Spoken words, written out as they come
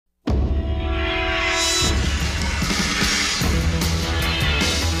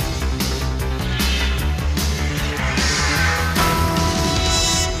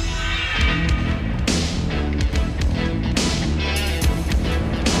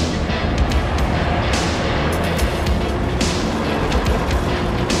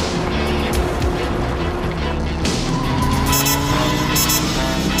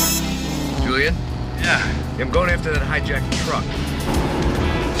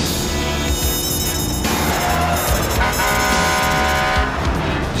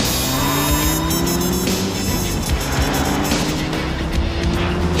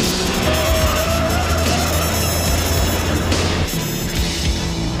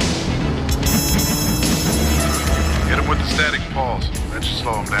static pulse. That should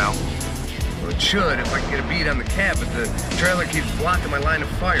slow him down. Well, it should if I can get a bead on the cab, but the trailer keeps blocking my line of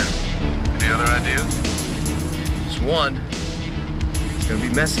fire. Any other ideas? Just one. It's gonna be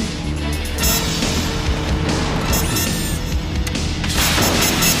messy.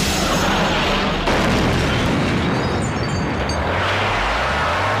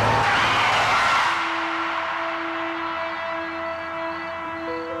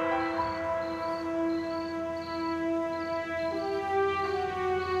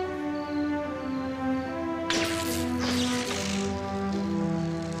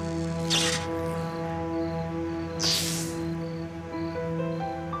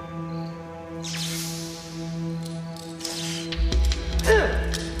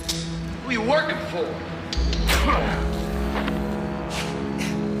 Who are you working for?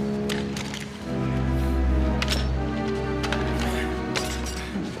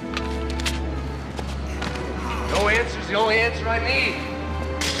 No answer's the only answer I need.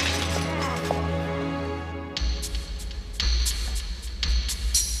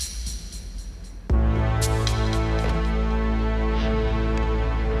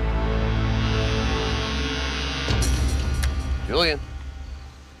 Julian.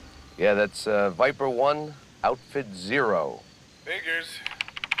 Yeah, that's Viper 1, Outfit 0. Figures.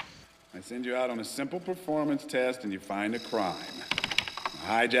 I send you out on a simple performance test and you find a crime. A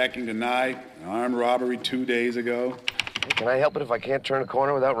hijacking tonight, an armed robbery 2 days ago. Hey, can I help it if I can't turn a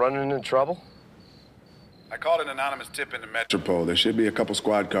corner without running into trouble? I called an anonymous tip into Metropole. There should be a couple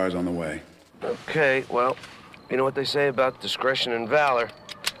squad cars on the way. Okay, well, you know what they say about discretion and valor.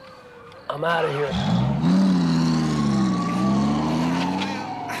 I'm out of here.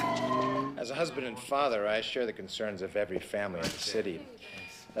 As a husband and father, I share the concerns of every family in the city.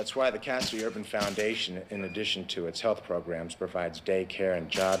 That's why the Cassidy Urban Foundation, in addition to its health programs, provides daycare and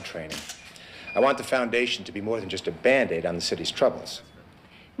job training. I want the foundation to be more than just a Band-Aid on the city's troubles.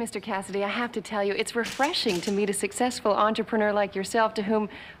 Mr. Cassidy, I have to tell you, it's refreshing to meet a successful entrepreneur like yourself to whom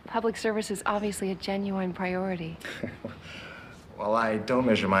public service is obviously a genuine priority. Well, I don't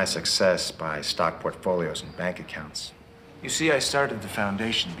measure my success by stock portfolios and bank accounts. You see, I started the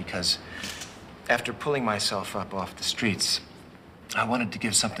foundation because after pulling myself up off the streets, I wanted to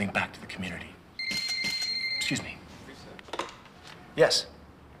give something back to the community. Excuse me. Yes.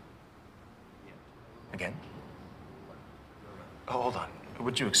 Again? Oh, hold on.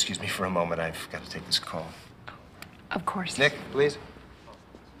 Would you excuse me for a moment? I've got to take this call. Of course. Nick, please.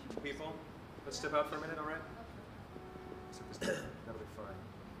 People, let's step out for a minute, all right? That'll be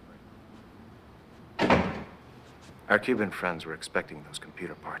fine. Our Cuban friends were expecting those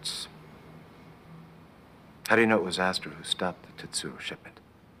computer parts. How do you know it was Astor who stopped the Tetsuo shipment?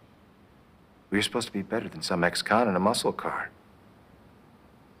 We were supposed to be better than some ex-con in a muscle car.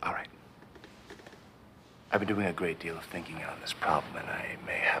 All right. I've been doing a great deal of thinking on this problem, and I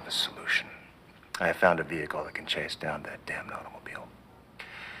may have a solution. I have found a vehicle that can chase down that damned automobile.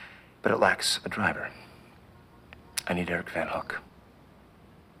 But it lacks a driver. I need Erick Ban Hook.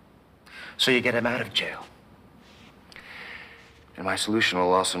 So you get him out of jail. And my solution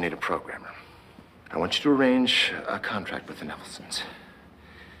will also need a programmer. I want you to arrange a contract with the Nelsons,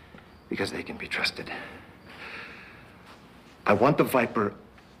 because they can be trusted. I want the Viper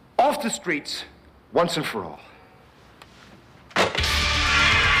off the streets once and for all.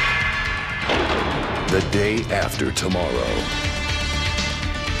 The day after tomorrow.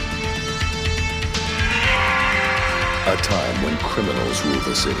 A time when criminals rule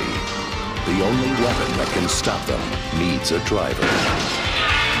the city. The only weapon that can stop them needs a driver.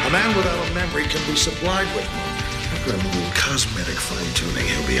 A man without a memory can be supplied with one. After a little cosmetic fine-tuning,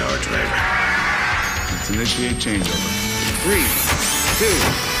 he'll be our driver. Let's initiate changeover. 3, 2,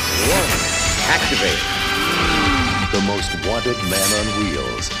 1, activate. The most wanted man on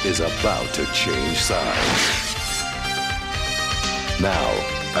wheels is about to change sides. Now,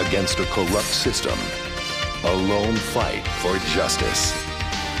 against a corrupt system, a lone fight for justice.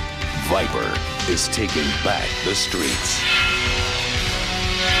 Viper is taking back the streets.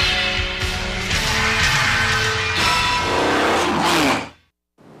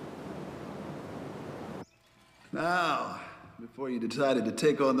 Now, before you decided to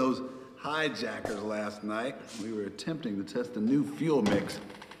take on those hijackers last night, we were attempting to test a new fuel mix.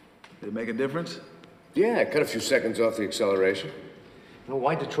 Did it make a difference? Yeah, I cut a few seconds off the acceleration. You know,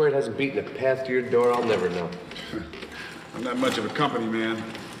 why Detroit hasn't beaten a path to your door, I'll never know. I'm not much of a company man,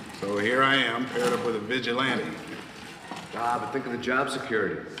 so here I am, paired up with a vigilante. Ah, but think of the job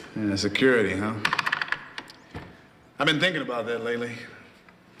security. Yeah, security, huh? I've been thinking about that lately.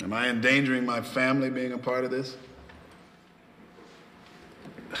 Am I endangering my family being a part of this?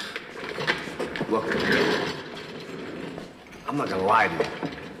 Look, I'm not gonna lie to you.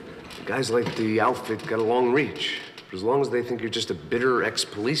 Guys like the outfit got a long reach. But as long as they think you're just a bitter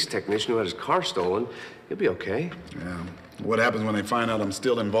ex-police technician who had his car stolen, you'll be okay. Yeah. What happens when they find out I'm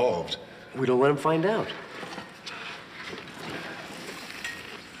still involved? We don't let them find out.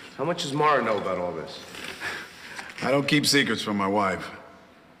 How much does Mara know about all this? I don't keep secrets from my wife.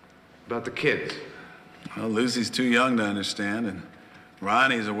 About the kids? Well, Lucy's too young to understand, and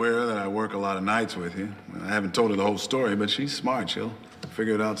Ronnie's aware that I work a lot of nights with you. I haven't told her the whole story, but she's smart. She'll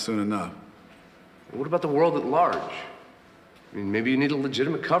figure it out soon enough. What about the world at large? I mean, maybe you need a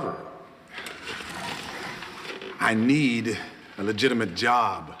legitimate cover. I need a legitimate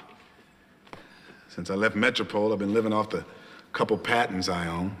job. Since I left Metropole, I've been living off the couple patents I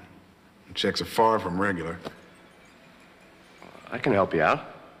own. Checks are far from regular. I can help you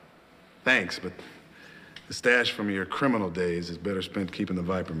out. Thanks, but the stash from your criminal days is better spent keeping the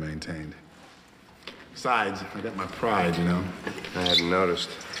Viper maintained. Besides, I got my pride, you know. I hadn't noticed.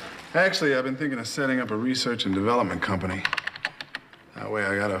 Actually, I've been thinking of setting up a research and development company. That way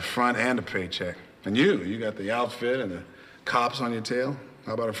I got a front and a paycheck. And you got the outfit and the cops on your tail.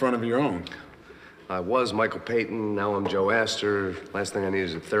 How about a front of your own? I was Michael Payton, now I'm Joe Astor. Last thing I need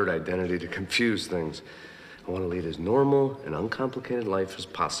is a third identity to confuse things. I want to lead as normal and uncomplicated life as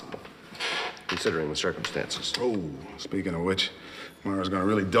possible, considering the circumstances. Oh, speaking of which, Mara's gonna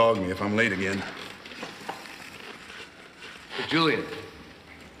really dog me if I'm late again. Hey, Julian,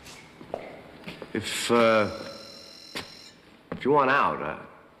 if you want out,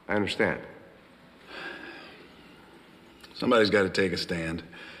 I understand. Somebody's got to take a stand.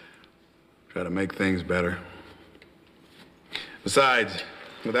 Try to make things better. Besides,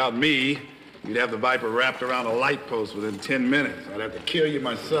 without me, you'd have the Viper wrapped around a light post within 10 minutes. I'd have to kill you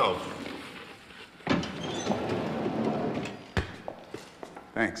myself.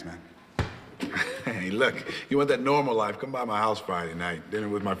 Thanks, man. Hey, look, you want that normal life? Come by my house Friday night. Dinner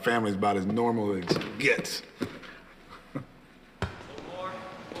with my family's about as normal as it gets.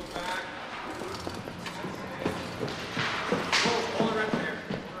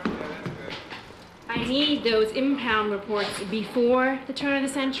 I need those impound reports before the turn of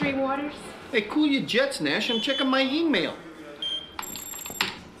the century, Waters. Hey, cool your jets, Nash. I'm checking my email.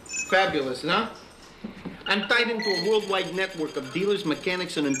 Fabulous, huh? I'm tied into a worldwide network of dealers,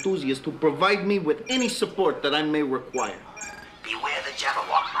 mechanics, and enthusiasts who provide me with any support that I may require. Beware the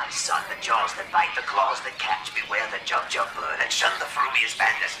Jabberwock, my son, the jaws that bite, the claws that catch. Beware the jump bird, and shun the frumious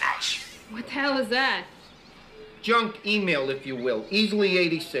bandersnatch. What the hell is that? Junk email, if you will. Easily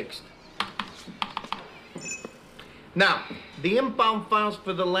 86th. Now, the impound files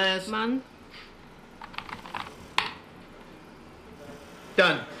for the last... month?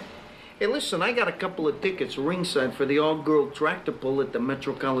 Done. Hey, listen, I got a couple of tickets ringside for the all-girl tractor pull at the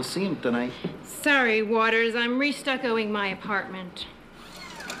Metro Coliseum tonight. Sorry, Waters. I'm restuccoing my apartment.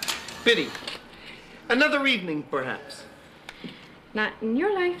 Pity. Another evening, perhaps. Not in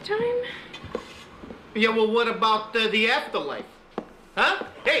your lifetime? Yeah, well, what about the afterlife? Huh?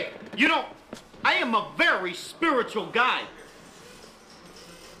 Hey, you know, I am a very spiritual guy.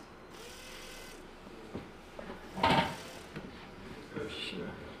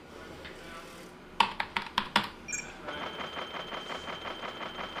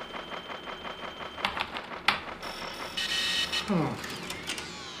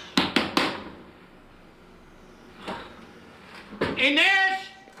 Hey, Nash!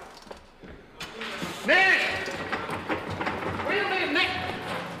 Nash! Wait a minute, Nash!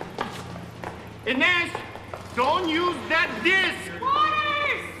 Hey, Nash! Don't use that disc!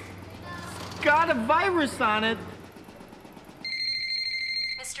 Waters! It's got a virus on it.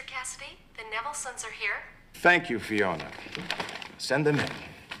 Mr. Cassidy, the Nevelsons are here. Thank you, Fiona. Send them in.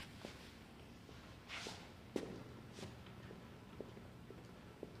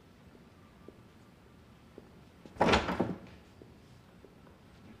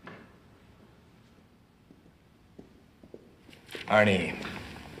 Arnie,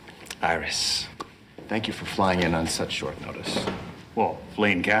 Iris, thank you for flying in on such short notice. Well, if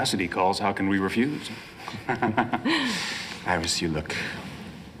Lane Cassidy calls, how can we refuse? Iris, you look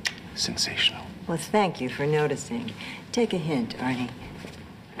sensational. Well, thank you for noticing. Take a hint, Arnie.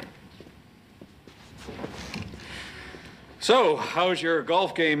 So, how's your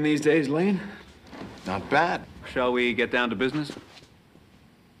golf game these days, Lane? Not bad. Shall we get down to business?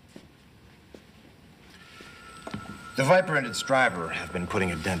 The Viper and its driver have been putting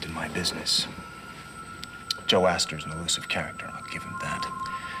a dent in my business. Joe Astor's an elusive character, I'll give him that.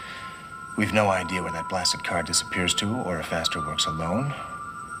 We've no idea where that blasted car disappears to, or if Astor works alone,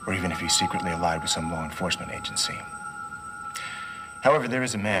 or even if he's secretly allied with some law enforcement agency. However, there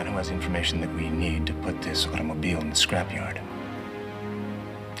is a man who has information that we need to put this automobile in the scrapyard.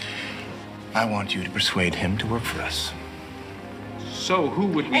 I want you to persuade him to work for us. So who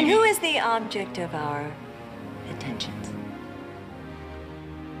would we... And who is the object of our attentions?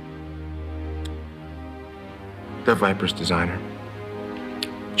 The Viper's designer,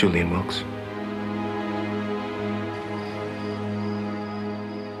 Julian Wilkes.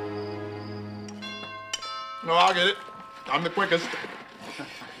 No, I'll get it. I'm the quickest.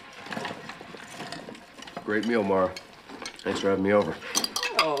 Great meal, Mara. Thanks for having me over.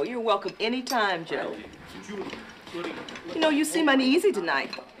 Oh, you're welcome anytime, Joe. You know, you seem uneasy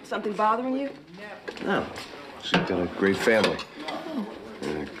tonight. Something bothering you? No. She's got a great family.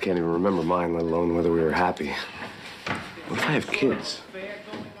 I can't even remember mine, let alone whether we were happy. What if I have kids?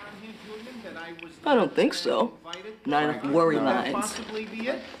 I don't think so. Not enough worry lines. Possibly be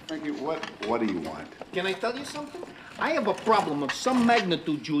it. Frankie, what do you want? Can I tell you something? I have a problem of some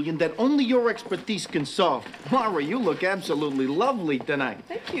magnitude, Julian, that only your expertise can solve. Mara, you look absolutely lovely tonight.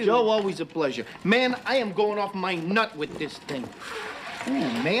 Thank you. Joe, always a pleasure. Man, I am going off my nut with this thing.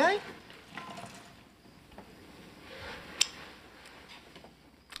 Ooh, may I?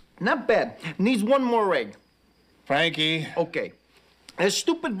 Not bad. Needs one more egg. Frankie. Okay. A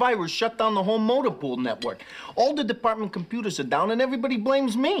stupid virus shut down the whole motor pool network. All the department computers are down and everybody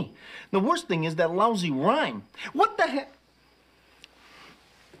blames me. The worst thing is that lousy rhyme. What the heck?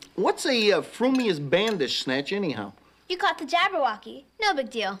 What's a frumious bandish snatch anyhow? You caught the Jabberwocky. No big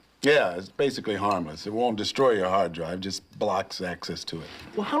deal. Yeah, it's basically harmless. It won't destroy your hard drive, just blocks access to it.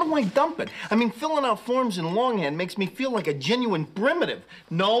 Well, how do I dump it? I mean, filling out forms in longhand makes me feel like a genuine primitive.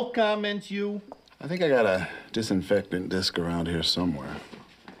 No comments, you. I think I got a disinfectant disc around here somewhere.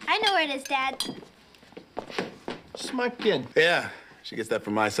 I know where it is, Dad. Smart kid. Yeah, she gets that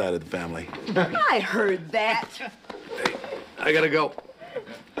from my side of the family. I heard that. I gotta go.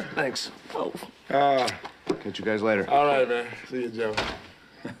 Thanks. Oh. Catch you guys later. All right, man. See you, Joe.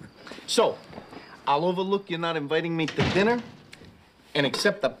 So, I'll overlook you not inviting me to dinner and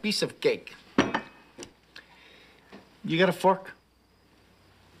accept a piece of cake. You got a fork?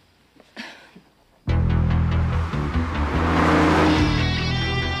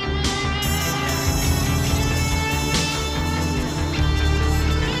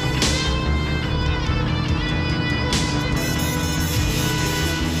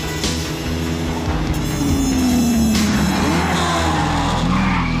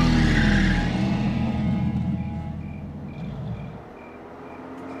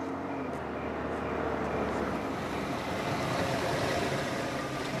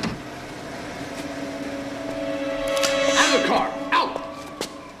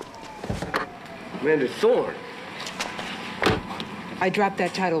 Commander Thorne. I dropped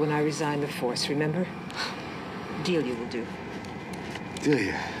that title when I resigned the force, remember? Deal you will do.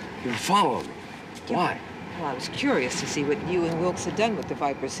 Delia, you're following me. Why? Well, I was curious to see what you and Wilkes had done with the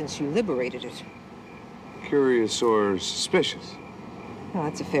Viper since you liberated it. Curious or suspicious? Well,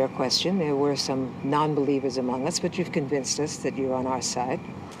 that's a fair question. There were some non-believers among us, but you've convinced us that you're on our side.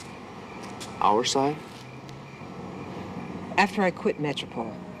 Our side? After I quit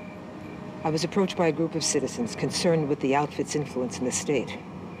Metropole, I was approached by a group of citizens concerned with the outfit's influence in the state.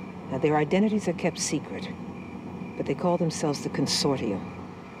 Now, their identities are kept secret, but they call themselves the Consortium.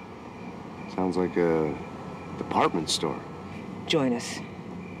 Sounds like a department store. Join us.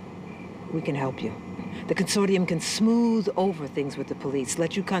 We can help you. The Consortium can smooth over things with the police,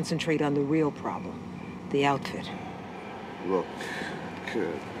 let you concentrate on the real problem, the outfit. Look,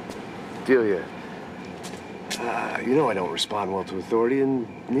 Delia, you know I don't respond well to authority, and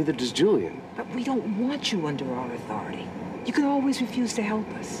neither does Julian. But we don't want you under our authority. You can always refuse to help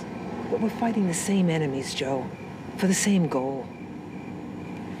us. But we're fighting the same enemies, Joe, for the same goal.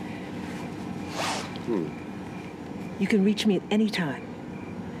 You can reach me at any time.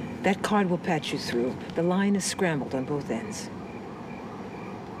 That card will patch you through. The line is scrambled on both ends.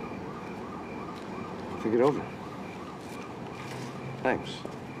 Think it over. Thanks.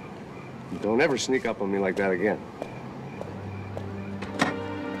 Don't ever sneak up on me like that again.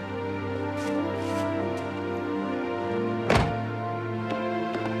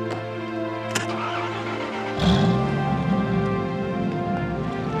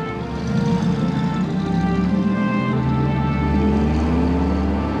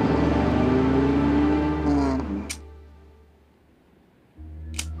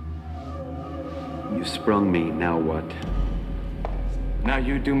 You sprung me, now what? Now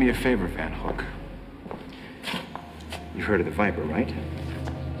you do me a favor, Van Hook. You've heard of the Viper, right?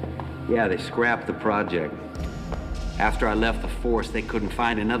 Yeah, they scrapped the project. After I left the force, they couldn't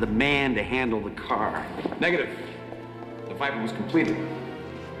find another man to handle the car. Negative. The Viper was completed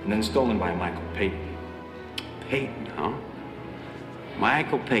and then stolen by Michael Payton. Payton, huh?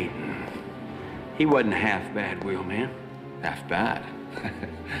 Michael Payton. He wasn't half bad, wheelman. Half bad.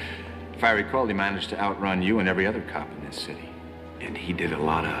 If I recall, he managed to outrun you and every other cop in this city. And he did a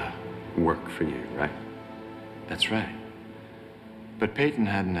lot of work for you, right? That's right. But Peyton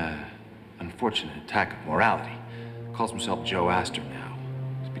had an unfortunate attack of morality. Calls himself Joe Astor now.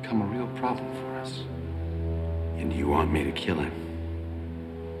 He's become a real problem for us. And you want me to kill him?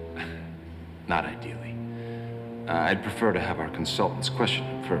 Not ideally. I'd prefer to have our consultants question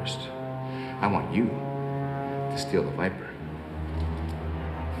him first. I want you to steal the Viper.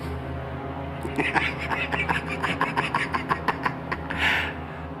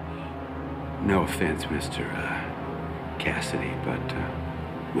 No offense, Mr. Cassidy, but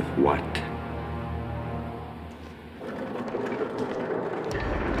with what?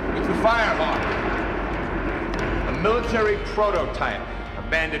 It's the Firehawk. A military prototype,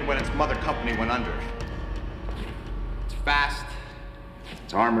 abandoned when its mother company went under. It's fast,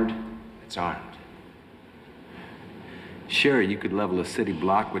 it's armored, it's armed. Sure, you could level a city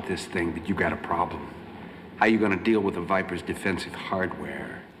block with this thing, but you got a problem. How you gonna deal with the Viper's defensive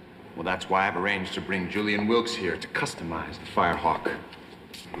hardware? Well, that's why I've arranged to bring Julian Wilkes here to customize the Firehawk.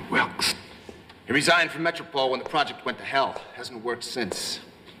 Wilkes? He resigned from Metropole when the project went to hell. Hasn't worked since.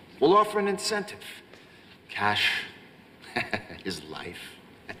 We'll offer an incentive. Cash. His life.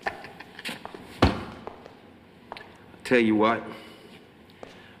 I'll tell you what.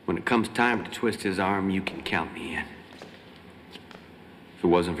 When it comes time to twist his arm, you can count me in. If it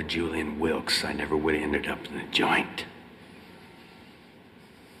wasn't for Julian Wilkes, I never would have ended up in the joint.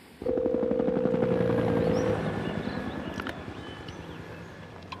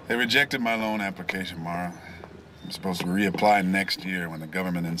 They rejected my loan application, Mara. I'm supposed to reapply next year when the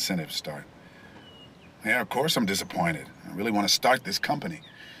government incentives start. Yeah, of course I'm disappointed. I really want to start this company.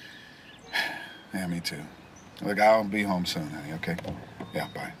 Yeah, me too. Look, I'll be home soon, honey, okay? Yeah,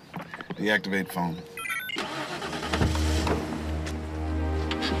 bye. Deactivate phone.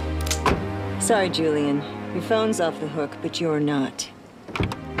 Sorry, Julian. Your phone's off the hook, but you're not.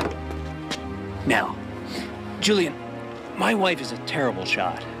 Now, Julian, my wife is a terrible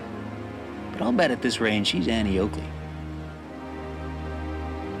shot. But I'll bet at this range she's Annie Oakley.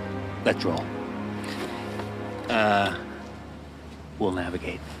 Let's roll. We'll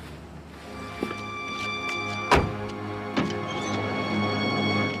navigate.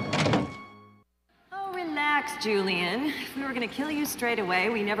 Oh, relax, Julian. If we were gonna kill you straight away,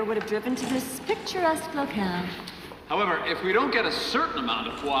 we never would have driven to this picturesque locale. However, if we don't get a certain amount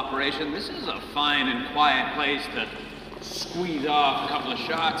of cooperation, this is a fine and quiet place to squeeze off a couple of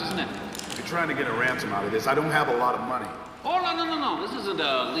shots, isn't it? You're trying to get a ransom out of this. I don't have a lot of money. Oh, no. This isn't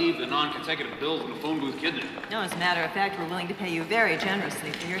a leave the non-consecutive bills in the phone booth kidning. No, as a matter of fact, we're willing to pay you very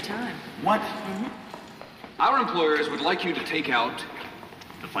generously for your time. What? Our employers would like you to take out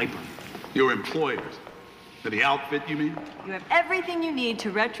the Viper. Your employers? For the outfit, you mean? You have everything you need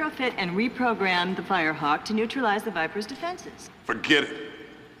to retrofit and reprogram the Firehawk to neutralize the Viper's defenses. Forget it.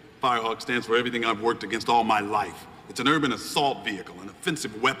 Firehawk stands for everything I've worked against all my life. It's an urban assault vehicle, an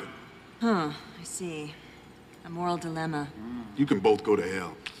offensive weapon. Huh, I see. A moral dilemma. You can both go to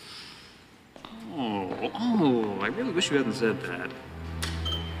hell. Oh, I really wish you hadn't said that.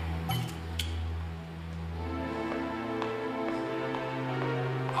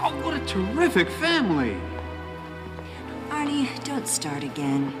 Oh, what a terrific family. Arnie, don't start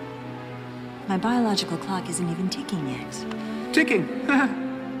again. My biological clock isn't even ticking yet. Ticking?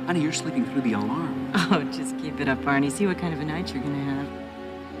 Honey, you're sleeping through the alarm. Oh, just keep it up, Arnie. See what kind of a night you're gonna have.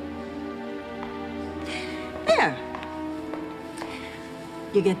 There.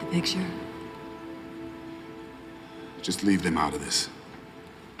 You get the picture? Just leave them out of this.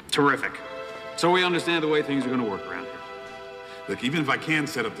 Terrific. So we understand the way things are going to work around here. Look, even if I can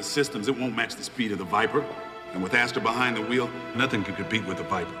set up the systems, it won't match the speed of the Viper. And with Astor behind the wheel, nothing could compete with the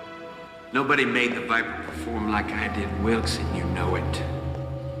Viper. Nobody made the Viper perform like I did, Wilkes, and you know it.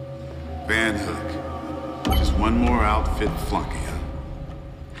 Ban Hook. Just one more outfit flunky, huh?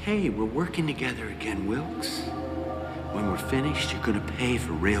 Hey, we're working together again, Wilkes. When we're finished, you're gonna pay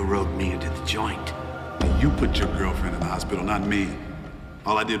for railroad me into the joint. You put your girlfriend in the hospital, not me.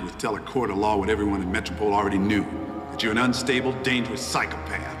 All I did was tell a court of law what everyone in Metropole already knew. That you're an unstable, dangerous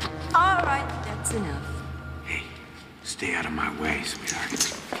psychopath. All right, that's enough. Hey, stay out of my way,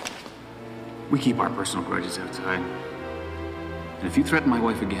 sweetheart. We keep our personal grudges outside. And if you threaten my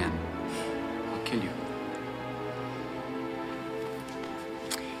wife again, I'll kill you.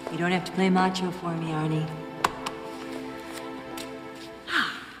 You don't have to play macho for me, Arnie.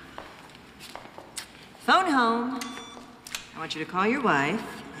 Phone home. I want you to call your wife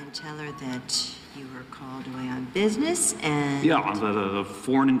and tell her that You were called away on business and... Yeah, the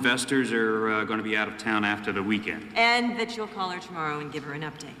foreign investors are going to be out of town after the weekend. And that you'll call her tomorrow and give her an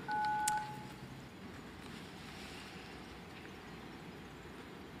update.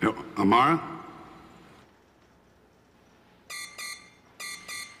 Yo, Amara?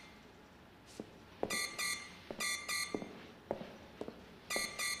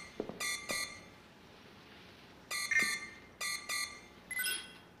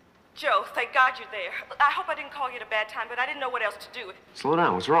 Joe, thank God you're there. I hope I didn't call you at a bad time, but I didn't know what else to do. Slow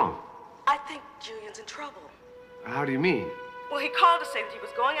down. What's wrong? I think Julian's in trouble. How do you mean? Well, he called to say that he was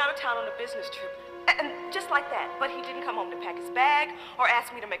going out of town on a business trip. And just like that. But he didn't come home to pack his bag or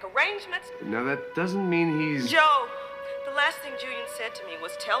ask me to make arrangements. No, that doesn't mean he's... Joe, the last thing Julian said to me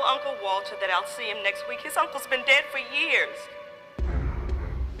was, tell Uncle Walter that I'll see him next week. His uncle's been dead for years.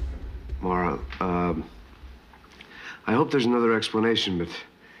 Mara, I hope there's another explanation, but...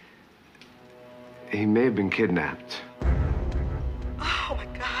 he may have been kidnapped. Oh, my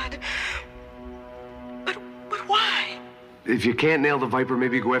God. But why? If you can't nail the Viper,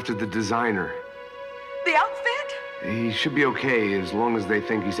 maybe go after the designer. The outfit? He should be okay as long as they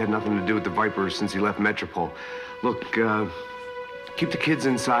think he's had nothing to do with the Viper since he left Metropole. Look, keep the kids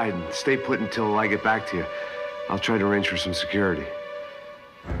inside and stay put until I get back to you. I'll try to arrange for some security.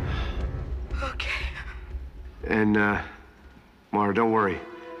 Okay. And, Mara, don't worry.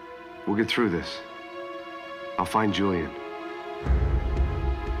 We'll get through this. I'll find Julian.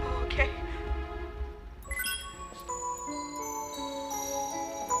 Okay.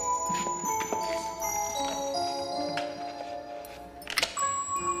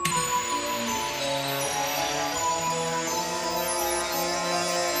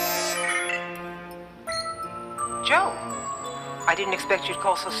 Joe, I didn't expect you'd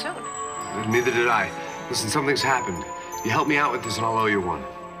call so soon. Neither did I. Listen, something's happened. You help me out with this and I'll owe you one.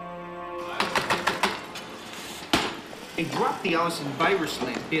 Hey, drop the Alice in virus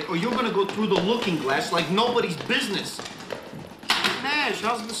lamp, or you're gonna go through the looking glass like nobody's business. Nash,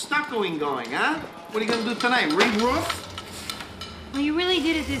 how's the stuccoing going, huh? What are you gonna do tonight, re-roof? Well, you really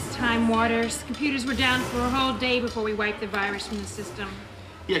did it this time, Waters. Computers were down for a whole day before we wiped the virus from the system.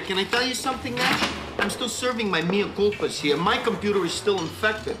 Yeah, can I tell you something, Nash? I'm still serving my mea culpas here. My computer is still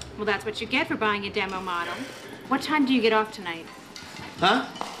infected. Well, that's what you get for buying a demo model. What time do you get off tonight? Huh?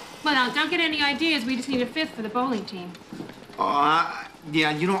 Well, now, don't get any ideas. We just need a fifth for the bowling team.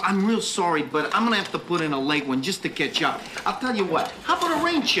 Yeah, you know, I'm real sorry, but I'm gonna have to put in a late one just to catch up. I'll tell you what, how about a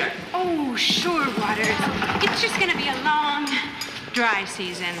rain check? Oh, sure, Waters. It's just gonna be a long, dry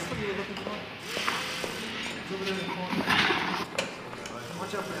season.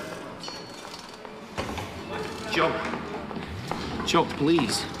 Joe,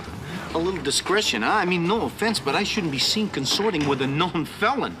 please. A little discretion, huh? I mean, no offense, but I shouldn't be seen consorting with a known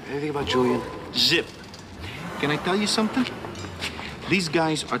felon. Anything about Julian? Zip. Can I tell you something? These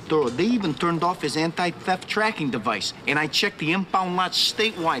guys are thorough. They even turned off his anti-theft tracking device, and I checked the impound lot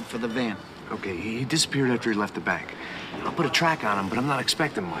statewide for the van. Okay, he disappeared after he left the bank. I'll put a track on him, but I'm not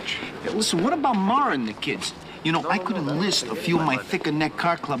expecting much. Hey, listen, what about Mara and the kids? You know, I could enlist a few of my thicker-neck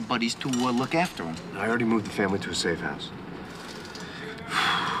car club buddies to look after them. I already moved the family to a safe house.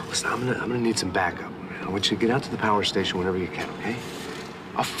 Listen, I'm gonna need some backup. I want you to get out to the power station whenever you can, okay?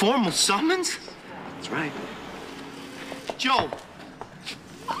 A formal summons? That's right. Joe,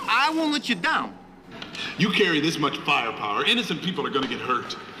 I won't let you down. You carry this much firepower, innocent people are gonna get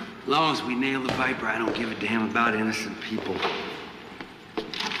hurt. As long as we nail the Viper, I don't give a damn about innocent people.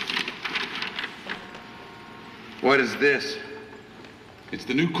 What is this? It's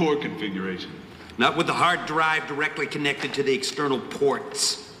the new core configuration. Not with the hard drive directly connected to the external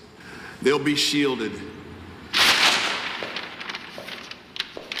ports. They'll be shielded.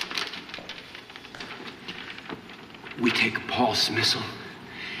 We take a pulse missile,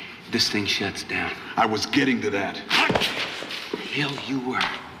 this thing shuts down. I was getting to that. Hell, you were.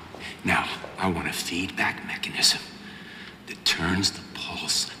 Now, I want a feedback mechanism that turns the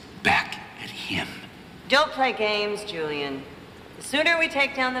pulse back at him. Don't play games, Julian. The sooner we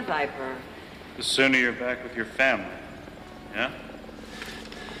take down the Viper... The sooner you're back with your family, yeah?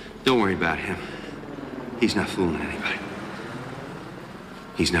 Don't worry about him. He's not fooling anybody.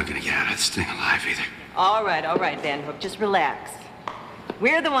 He's not gonna get out of this thing alive either. All right, Van Hook, just relax.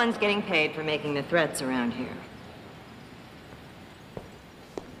 We're the ones getting paid for making the threats around here.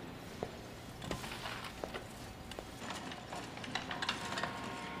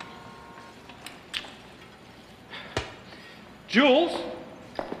 Jules?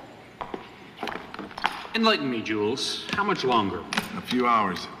 Enlighten me, Jules. How much longer? A few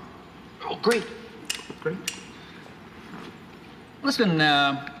hours. Oh, great. Great. Listen,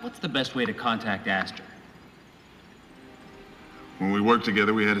 what's the best way to contact Astor? When we worked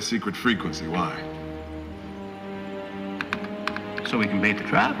together, we had a secret frequency. Why? So we can bait the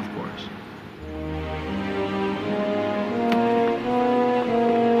trap, of course.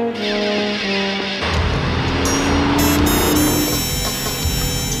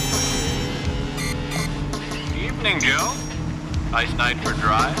 Evening, Joe. Nice night for a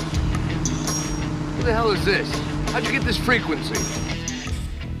drive. Who the hell is this? How'd you get this frequency?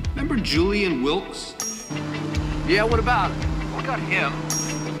 Remember Julian Wilkes? Yeah, what about it? We got him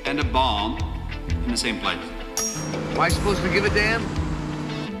and a bomb in the same place. Am I supposed to give a damn?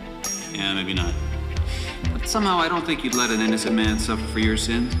 Yeah, maybe not. But somehow I don't think you'd let an innocent man suffer for your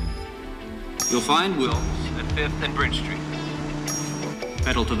sins. You'll find Wilkes at 5th and Bridge Street.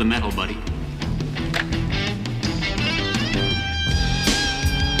 Pedal to the metal, buddy.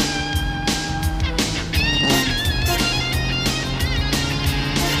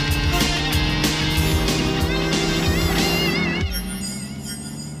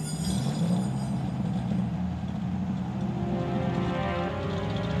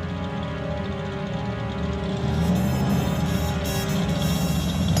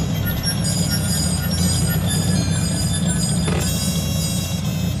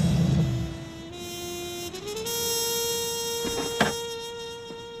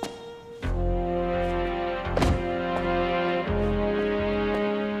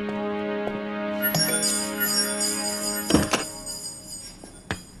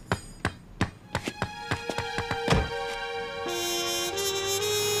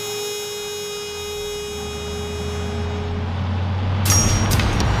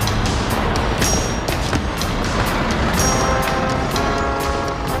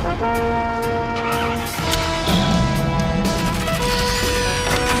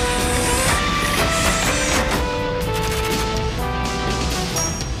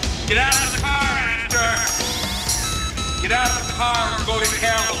 Get out of the car, Astor! Get out of the car and go to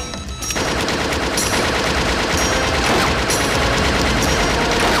hell!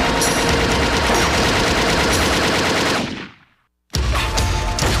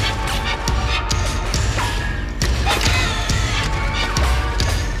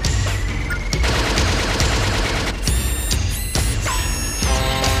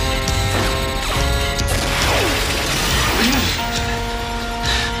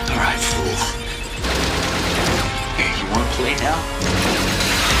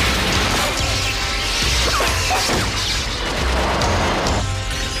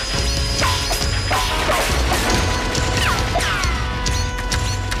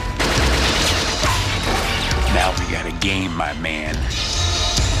 Now we got a game, my man.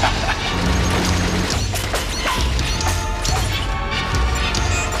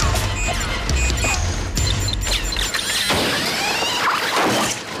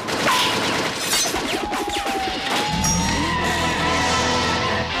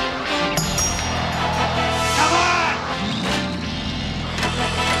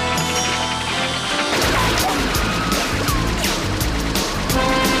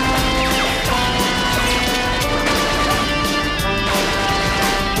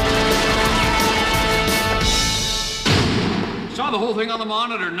 The whole thing on the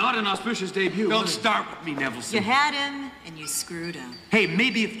monitor, not an auspicious debut. Don't start with me, Nevelson. You had him, and you screwed up. Hey,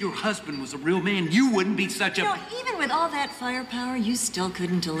 maybe if your husband was a real man, you wouldn't be such a... You know, even with all that firepower, you still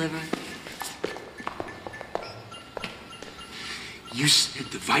couldn't deliver. You said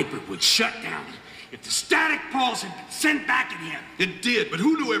the Viper would shut down if the static pulse had been sent back at him. It did, but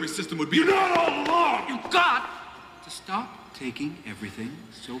who knew every system would be... You're not all along. You've got to stop taking everything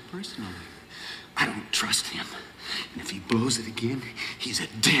so personally. I don't trust him. And if he blows it again, he's a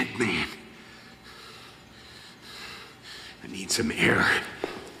dead man. I need some air.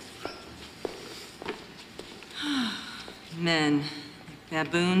 Men,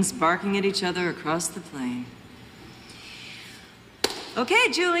 like baboons barking at each other across the plain.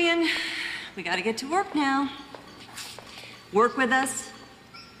 Okay, Julian, we gotta get to work now. Work with us?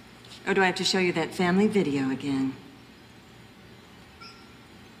 Or do I have to show you that family video again?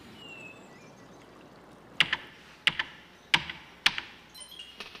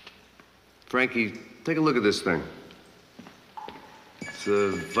 Frankie, take a look at this thing. It's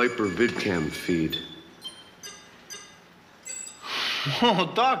a Viper VidCam feed.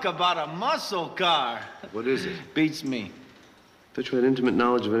 Oh, talk about a muscle car. What is it? Beats me. Bet you had intimate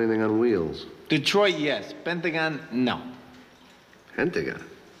knowledge of anything on wheels. Detroit, yes. Pentagon, no. Pentagon?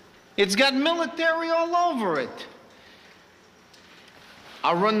 It's got military all over it.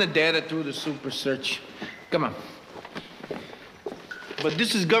 I'll run the data through the super search. Come on. but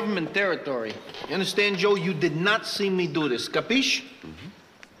this is government territory. You understand, Joe? You did not see me do this. Capiche?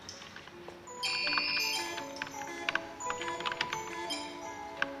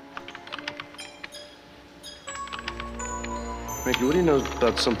 Frankie, what do you know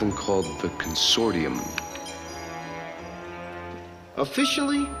about something called the consortium?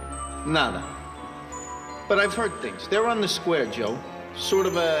 Officially, nada. But I've heard things. They're on the square, Joe. Sort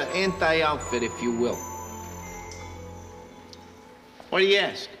of a anti-outfit, if you will. Why do you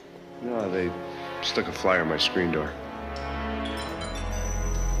ask? No, they stuck a flyer on my screen door.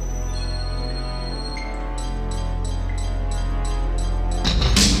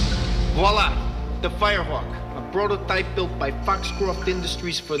 Voila! The Firehawk, a prototype built by Foxcroft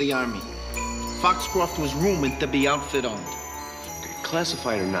Industries for the Army. Foxcroft was rumored to be outfit-owned.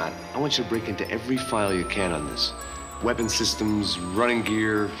 Classified or not, I want you to break into every file you can on this. Weapon systems, running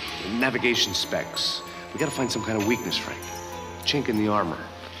gear, navigation specs. We gotta find some kind of weakness, Frank. Chink in the armor.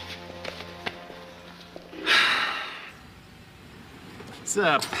 It's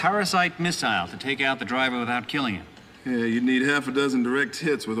a parasite missile to take out the driver without killing him. Yeah, you'd need half a dozen direct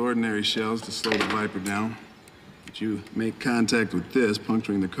hits with ordinary shells to slow the Viper down. But you make contact with this,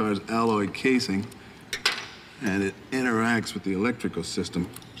 puncturing the car's alloy casing, and it interacts with the electrical system,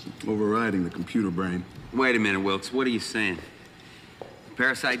 overriding the computer brain. Wait a minute, Wilkes. What are you saying? The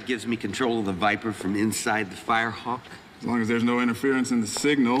parasite gives me control of the Viper from inside the Firehawk? As long as there's no interference in the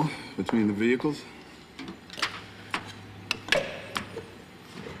signal between the vehicles.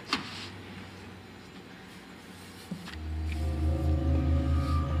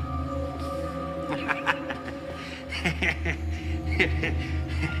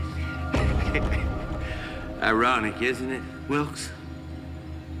 Ironic, isn't it, Wilkes?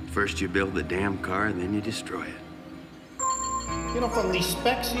 First you build the damn car, and then you destroy it. You know, from these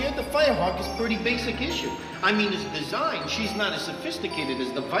specs here, the Firehawk is pretty basic issue. I mean, as design, she's not as sophisticated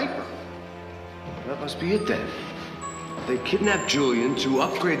as the Viper. That must be it, then. They kidnapped Julian to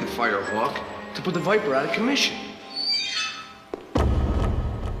upgrade the Firehawk to put the Viper out of commission.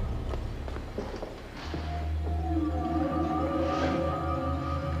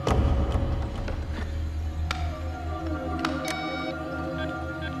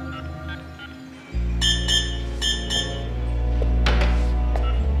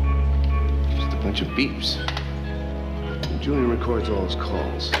 Bunch of beeps. Julian records all his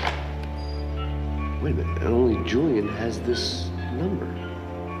calls. Wait a minute, and only Julian has this number.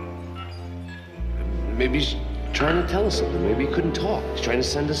 Maybe he's trying to tell us something. Maybe he couldn't talk. He's trying to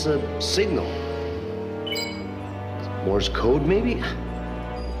send us a signal. Morse code, maybe?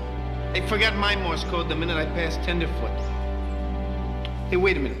 They forgot my Morse code the minute I passed Tenderfoot. Hey,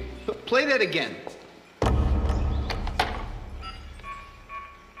 wait a minute. Play that again.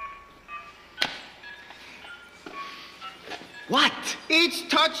 What? It's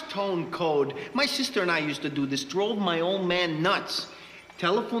touch tone code. My sister and I used to do this. Drove my old man nuts.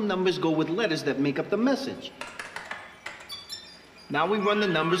 Telephone numbers go with letters that make up the message. Now we run the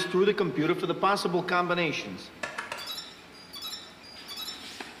numbers through the computer for the possible combinations.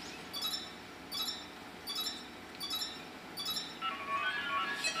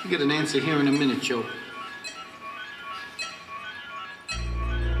 You get an answer here in a minute, Joe.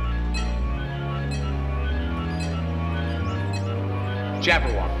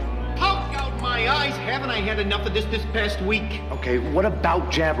 Jabberwock. Poke out my eyes! Haven't I had enough of this past week? Okay, what about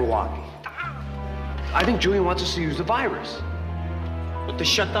Jabberwocky? I think Julian wants us to use the virus. What, to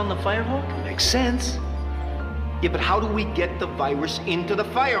shut down the Firehawk? Makes sense. Yeah, but how do we get the virus into the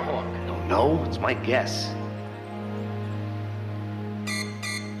Firehawk? I don't know. It's my guess.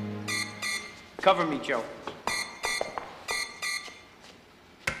 Cover me, Joe.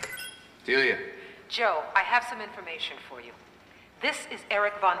 Delia. Joe, I have some information for you. This is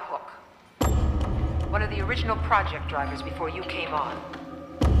Erick Ban Hook, one of the original project drivers before you came on.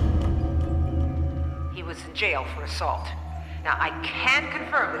 He was in jail for assault. Now, I can't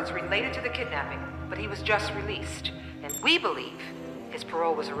confirm that it's related to the kidnapping, but he was just released. And we believe his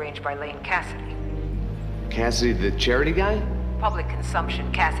parole was arranged by Lane Cassidy. Cassidy, the charity guy? Public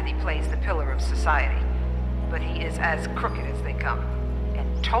consumption, Cassidy plays the pillar of society. But he is as crooked as they come,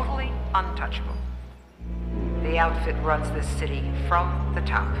 and totally untouchable. The outfit runs this city from the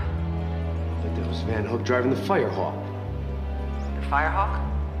top. But there was Van Hook driving the Firehawk. The Firehawk?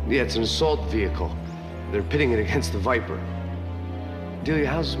 Yeah, it's an assault vehicle. They're pitting it against the Viper. Delia,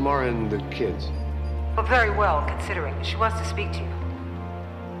 how's Mara and the kids? Well, very well, considering. She wants to speak to you.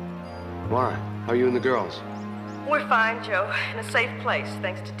 Mara, how are you and the girls? We're fine, Joe. In a safe place,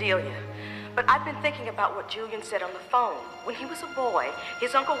 thanks to Delia. But I've been thinking about what Julian said on the phone. When he was a boy,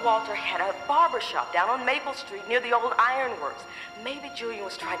 his Uncle Walter had a barber shop down on Maple Street near the old ironworks. Maybe Julian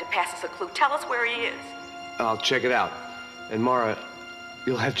was trying to pass us a clue. Tell us where he is. I'll check it out. And Mara,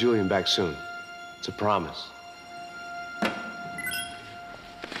 you'll have Julian back soon. It's a promise.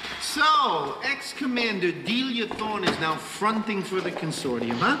 So, ex-Commander Delia Thorne is now fronting for the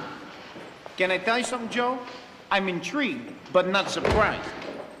consortium, huh? Can I tell you something, Joe? I'm intrigued, but not surprised.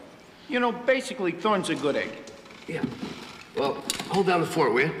 You know, basically, Thorne's a good egg. Yeah. Well, hold down the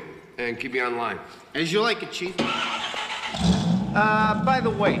fort, will you? And keep me online. As you like it, Chief. By the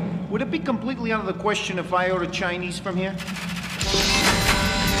way, would it be completely out of the question if I order Chinese from here?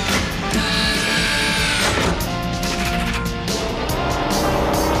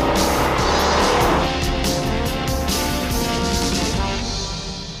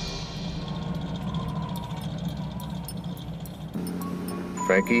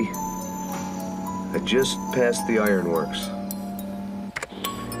 Frankie, I just passed the ironworks.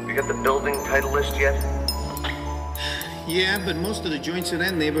 You got the building title list yet? Yeah, but most of the joints in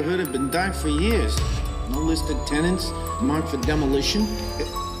that neighborhood have been dark for years. No listed tenants, marked for demolition.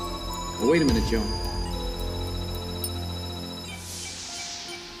 Oh, wait a minute, Joe.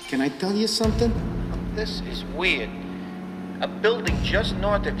 Can I tell you something? This is weird. A building just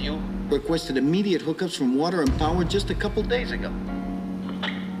north of you requested immediate hookups from water and power just a couple days ago.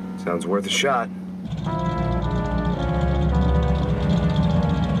 Sounds worth a shot.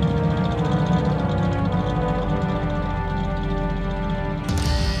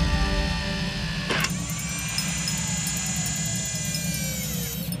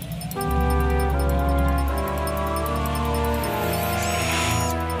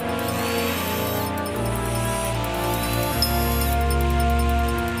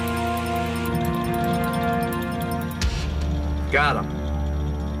 Got him.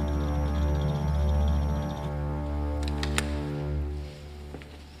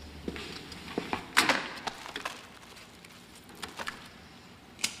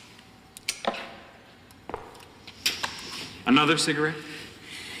 Another cigarette?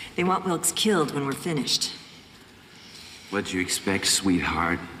 They want Wilkes killed when we're finished. What'd you expect,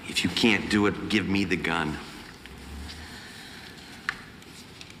 sweetheart? If you can't do it, give me the gun.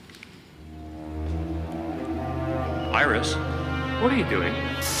 Iris, what are you doing?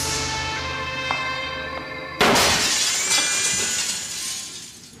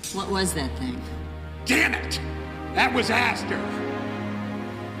 What was that thing? Damn it! That was Astor.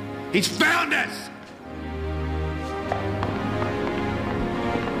 He's found us!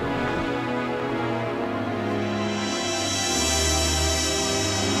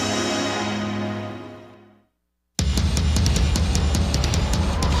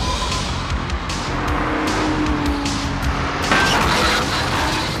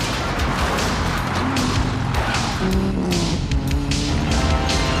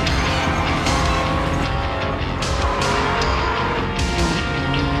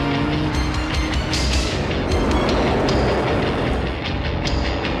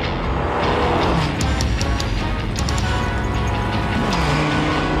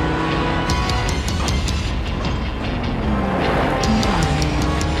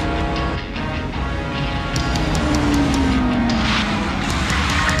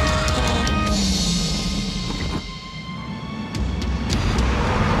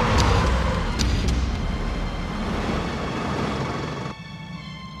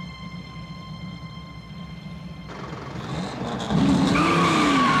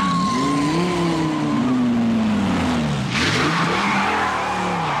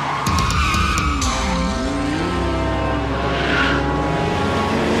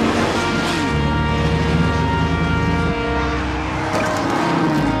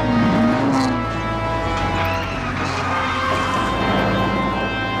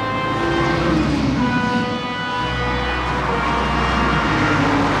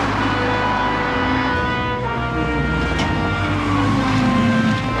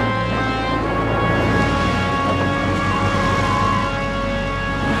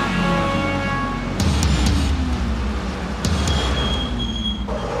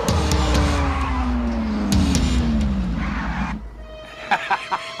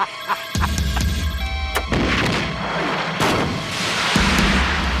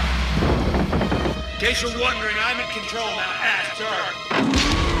 In case you're wondering, I'm in control now, Astor.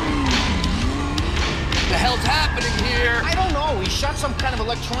 The hell's happening here? I don't know. He shot some kind of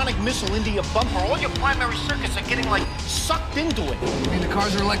electronic missile into your bumper. All your primary circuits are getting, like, sucked into it. You mean the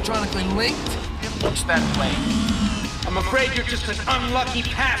cars are electronically linked? It looks that way. I'm afraid you're just an unlucky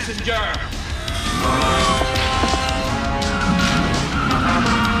passenger.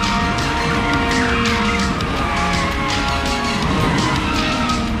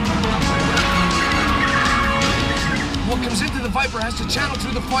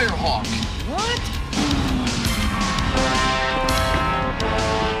 Firehawk. What?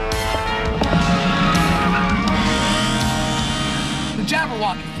 The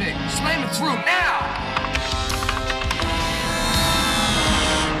Jabberwocky thing. Slam it through now!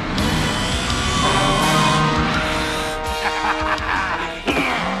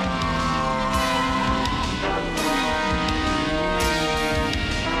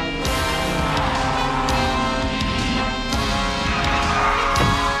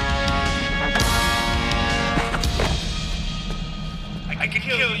 I can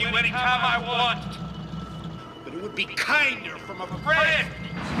kill you anytime I want. But it would be kinder from a friend.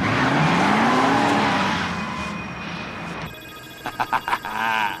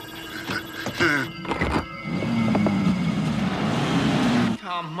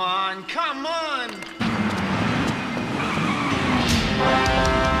 Come on, come on!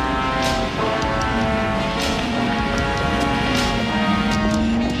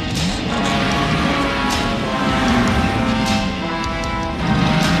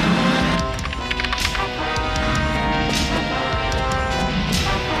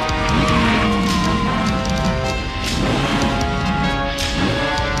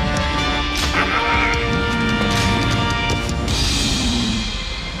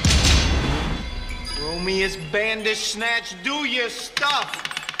 Romeus Bandersnatch, do your stuff!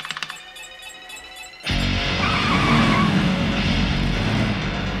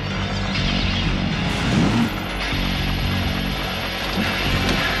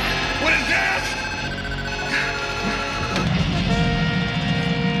 What is that?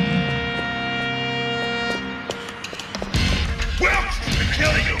 Welch, to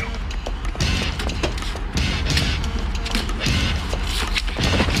kill you!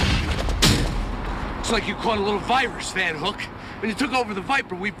 Looks like you caught a little virus, Van Hook. When you took over the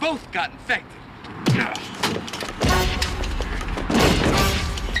Viper, we both got infected.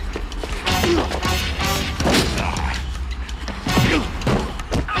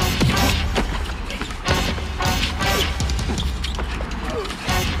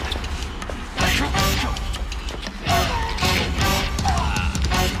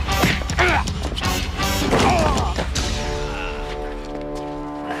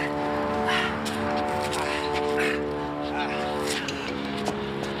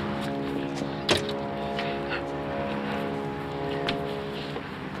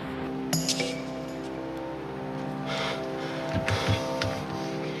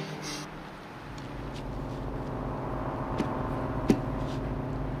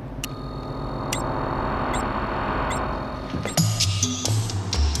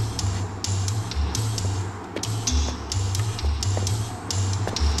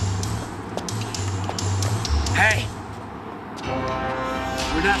 Hey!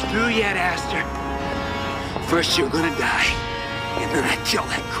 We're not through yet, Aster. First you're gonna die, and then I kill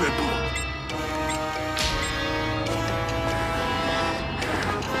that cripple.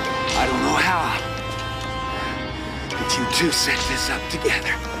 I don't know how, but you two set this up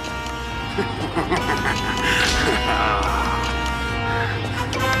together.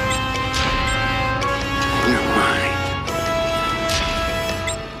 You're mine.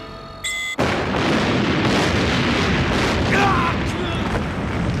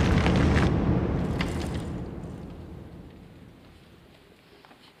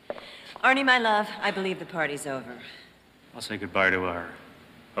 Arnie, my love, I believe the party's over. I'll say goodbye to our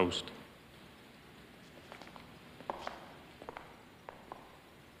host.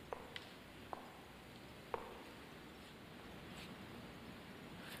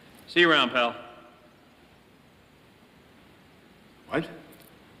 See you around, pal. What?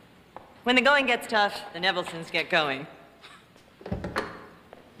 When the going gets tough, the Nevelsons get going.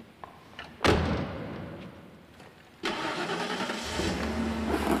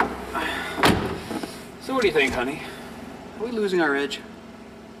 So what do you think, honey? Are we losing our edge?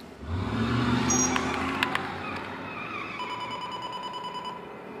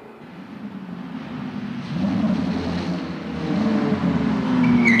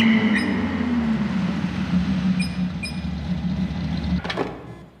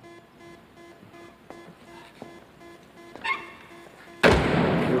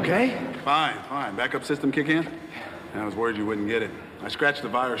 You okay? Fine, fine. Backup system kick in? I was worried you wouldn't get it. I scratched the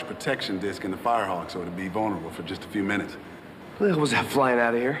virus protection disc in the Firehawk so it'd be vulnerable for just a few minutes. Who the hell was that flying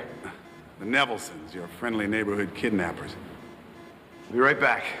out of here? The Nevelsons, your friendly neighborhood kidnappers. Be right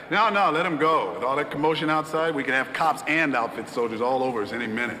back. No, let them go. With all that commotion outside, we could have cops and outfit soldiers all over us any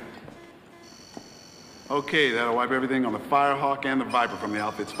minute. Okay, that'll wipe everything on the Firehawk and the Viper from the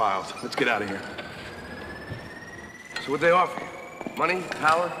outfit's files. Let's get out of here. So what'd they offer you? Money?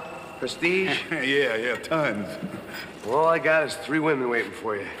 Power? Prestige? yeah, tons. Well, all I got is 3 women waiting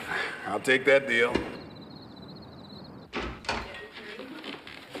for you. I'll take that deal.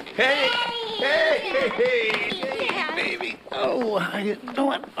 Hey, baby. Oh, how you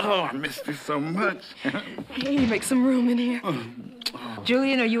doing? Oh, I missed you so much. Hey, make some room in here.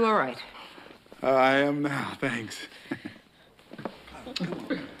 Julian, are you all right? I am now, thanks.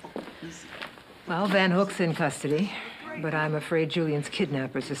 Well, Van Hook's in custody, but I'm afraid Julian's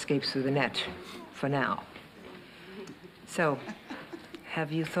kidnappers escaped through the net, for now. So,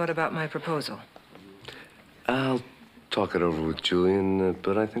 have you thought about my proposal? I'll talk it over with Julian,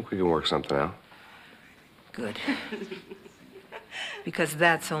 but I think we can work something out. Good. Because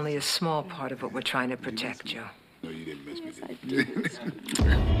that's only a small part of what we're trying to protect, Joe. No, you didn't miss me. Yes, I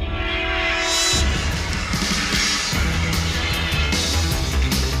did.